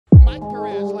Mike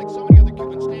PEREZ, like so many other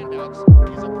Cuban standouts,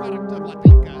 is a product of La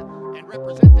Finca and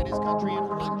represented his country in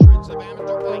hundreds of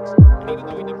amateur fights. And even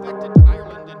though he defected to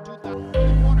Ireland in 2000,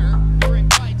 the corner during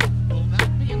fights will not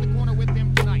be in the corner with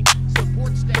him tonight.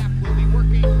 Support staff will be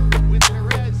working with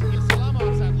PEREZ.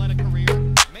 Abdusalamov's athletic career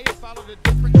may have followed a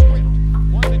different script,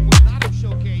 one that would not have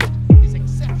showcased his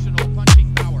exceptional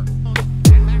punching power.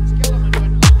 And Max Kellerman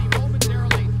would let me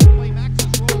momentarily play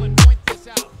Max's role and point this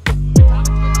out.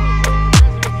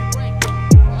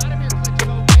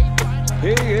 He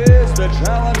is the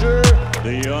challenger,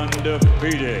 the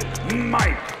undefeated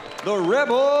Mike, the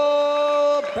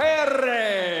Rebel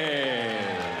PEREZ.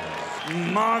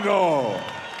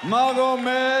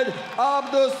 Magomed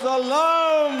Abdusalamov.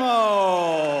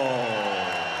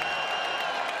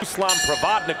 Islam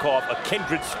Provodnikov, a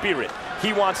kindred spirit.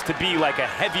 He wants to be like a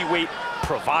heavyweight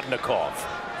Provodnikov.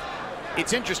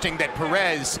 It's interesting that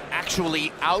PEREZ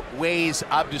actually outweighs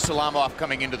Abdusalamov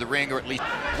coming into the ring, or at least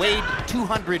weighed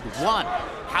 201.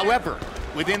 However,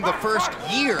 within the first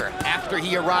year after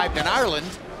he arrived in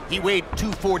Ireland, he weighed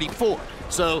 244.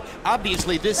 So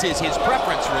obviously this is his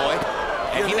preference, Roy,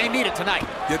 and he may need it tonight.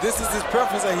 Yeah, this is his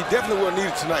preference, and he definitely will need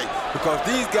it tonight because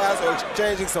these guys are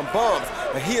exchanging some bombs,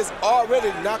 and he has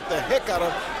already knocked the heck out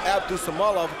of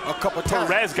Abdusalamov a couple times.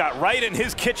 PEREZ got right in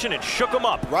his kitchen and shook him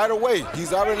up. Right away.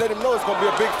 He's already let him know it's going to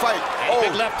be a big fight. And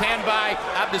big left hand by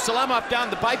Abdusalamov down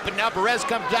the pipe, but now PEREZ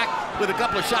comes back with a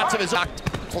couple of shots of his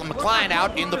McCline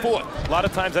out in the fourth. A lot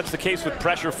of times that's the case with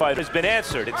pressure fighters. It's been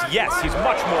answered. It's yes, he's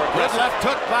much more aggressive. Good left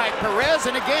hook by PEREZ,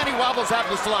 and again he wobbles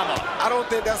Abdusalamov. I don't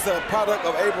think that's a product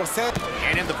of Abel Sanchez.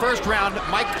 And in the first round,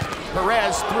 Mike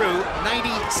PEREZ threw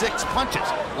 96 punches,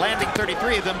 landing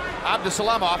 33 of them.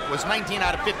 Abdusalamov was 19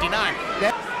 out of 59.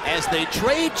 As they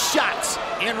trade shots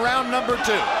in round number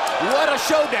 2. What a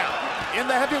showdown in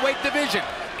the heavyweight division.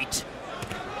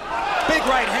 Big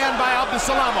right hand by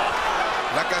Abdusalamov.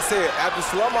 Like I said,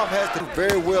 Abdusalamov has the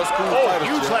very well-schooled fighter.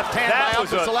 Huge left hand by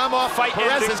Abdusalamov.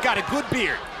 PEREZ has got a good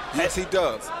beard. Yes, he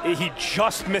does. He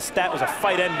just missed that. It was a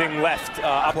fight-ending left.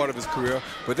 Part of his career,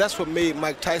 but that's what made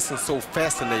Mike Tyson so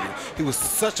fascinating. He was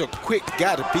such a quick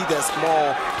guy to be that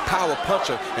small power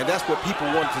puncher, and that's what people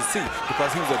wanted to see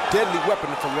because he was a deadly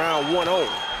weapon from round 1 on.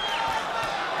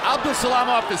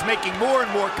 Abdusalamov is making more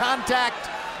and more contact.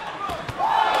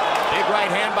 Big right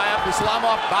hand by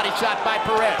Abdusalamov, body shot by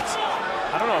PEREZ.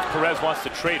 I don't know if PEREZ wants to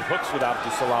trade hooks with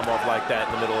Abdusalamov like that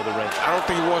in the middle of the ring. I don't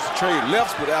think he wants to trade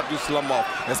lefts with Abdusalamov,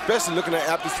 especially looking at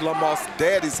Abdusalamov's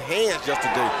daddy's hands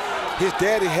yesterday. His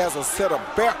daddy has a set of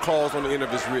bear claws on the end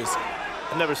of his wrist.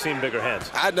 I've never seen bigger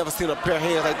hands. I've never seen a pair of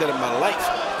hands like that in my life.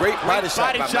 Great body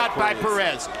shot by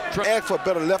PEREZ. Ask for a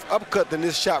better left uppercut than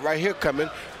this shot right here coming.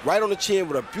 Right on the chin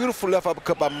with a beautiful left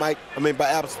uppercut by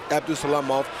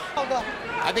Abdusalamov.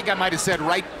 I think I might have said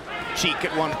right cheek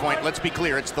at one point. Let's be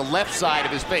clear, it's the left side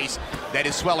of his face that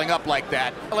is swelling up like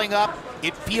that. Swelling up,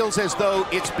 it feels as though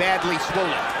it's badly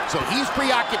swollen. So he's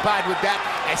preoccupied with that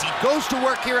as he goes to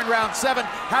work here in round 7.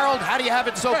 Harold, how do you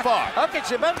have it so far? Okay,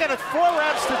 Jim, I've got it 4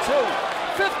 rounds to 2.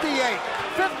 58,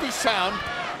 50 sound.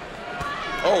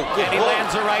 Oh, good. And he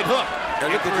lands a right hook.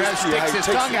 And PEREZ sticks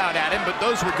his tongue out at him, but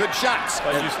those were good shots.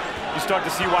 But you start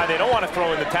to see why they don't want to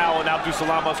throw in the towel in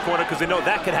Abdusalamov's corner, because they know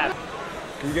that could happen.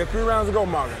 You got 3 rounds to go,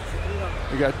 Margaret.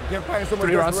 We got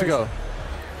 3 rounds to go.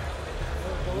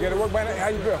 You gotta work by that. How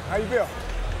you feel? How you feel?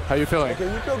 How you feeling?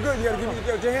 Okay, you feel good. You gotta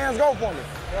get your hands go for me.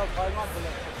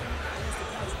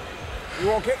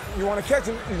 You want to catch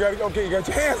him? You got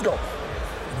your hands go.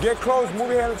 Get close, move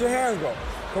your hand with your hands go.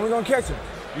 Then we're gonna catch him.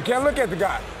 You can't look at the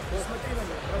guy.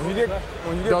 When you get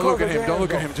don't close, look at him. Don't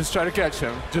look at him. Just try to catch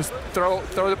him. Just throw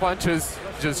the punches.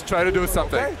 Just try to do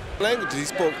something. Okay. Languages. He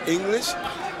spoke English.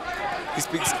 He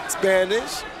speaks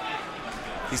Spanish.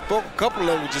 He spoke a couple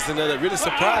languages in there that really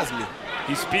surprised me.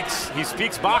 He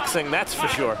speaks boxing, that's for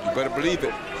sure. You better believe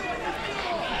it.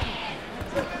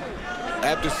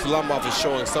 Abdusalamov is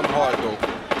showing some heart though.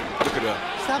 Look at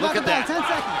that. Look at that. 10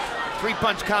 seconds.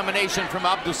 3-punch combination from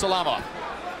Abdusalamov.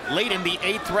 Late in the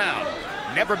 8th round.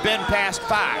 Never been past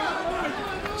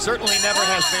 5. Certainly never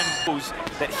has been.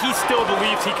 That he still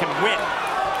believes he can win.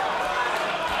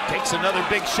 Takes another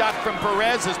big shot from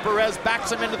PEREZ as PEREZ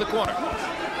backs him into the corner.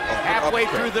 Halfway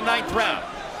through the 9th round.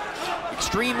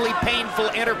 Extremely painful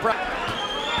enterprise.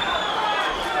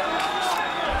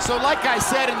 So like I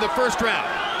said in the first round,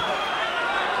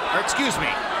 or excuse me,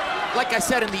 like I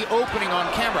said in the opening on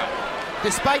camera,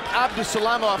 despite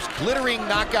Abdusalamov's glittering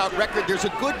knockout record, there's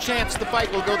a good chance the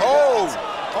fight will go the distance.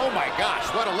 Oh my gosh,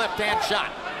 what a left-hand shot.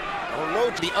 Oh no,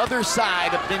 the other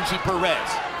side of Benji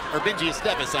PEREZ, or Benji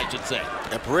Esteves, I should say.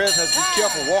 And PEREZ has to be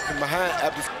careful walking behind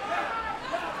Abdus.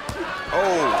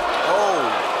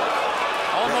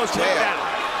 almost went down.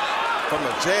 From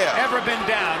a jab. Ever been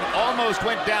down, almost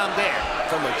went down there.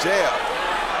 From a jab.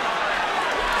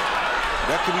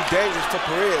 That could be dangerous for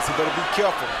Perez. He better be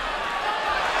careful.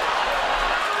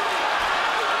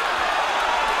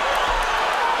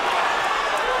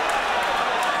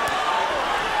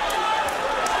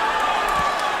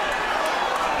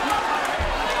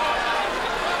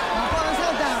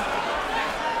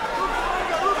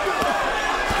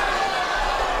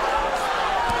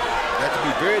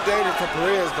 Very dangerous for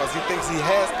Perez because he thinks he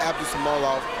has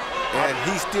Abdusalamov, and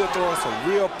he's still throwing some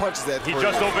real punches at Perez. He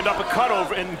just opened up a cut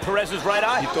over in Perez's right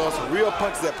eye. He's throwing some real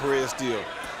punches at Perez still.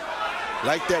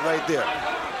 Like that right there.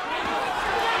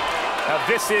 Now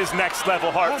this is next level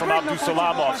heart from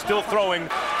Abdusalamov, still throwing.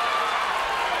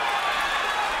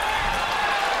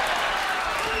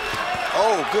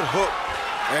 Oh, good hook.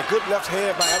 And good left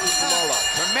hand by Abdusalamov.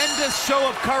 Tremendous show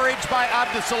of courage by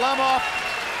Abdusalamov.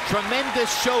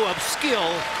 Tremendous show of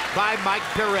skill by Mike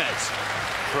Perez.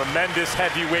 Tremendous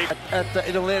heavyweight.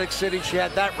 In Atlantic City, she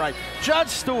had that right. Judge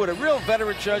Stewart, a real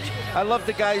veteran judge. I love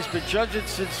the guy. He's been judging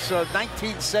since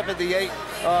 1978.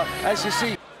 As you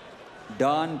see.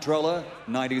 Don Trella,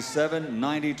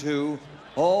 97-92.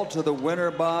 All to the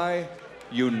winner by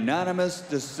unanimous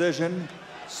decision.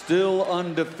 Still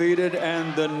undefeated,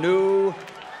 and the new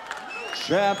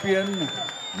champion,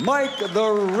 Mike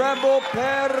the Rebel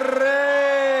Perez.